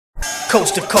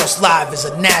Coast to Coast Live is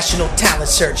a national talent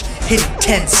search, hitting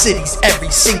 10 cities every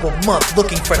single month,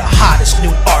 looking for the hottest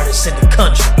new artists in the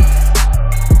country.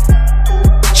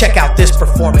 Check out this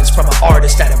performance from an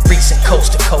artist at a recent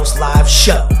Coast to Coast Live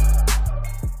show.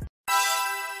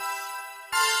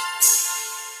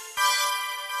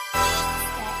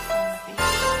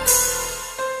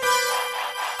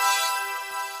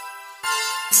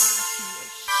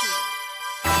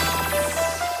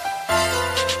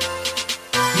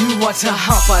 You want to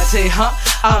humpity hump,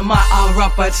 I'm my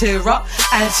rumpity rump,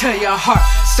 until your heart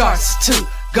starts to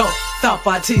go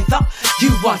thumpity thump. You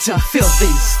want to feel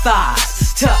these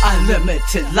thighs to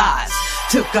unlimited lies.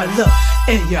 Took a look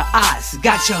in your eyes,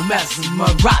 got you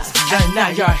mesmerized, and now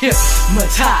you're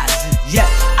hypnotized. Yet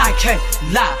I can't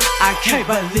lie, I can't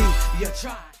believe you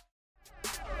tried.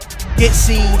 Get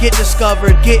seen, get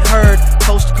discovered, get heard.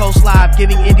 Coast to Coast Live,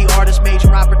 giving indie artists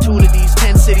major opportunities.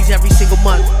 10 cities every single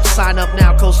month. Sign up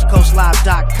now,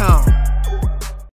 coasttocoastlive.com.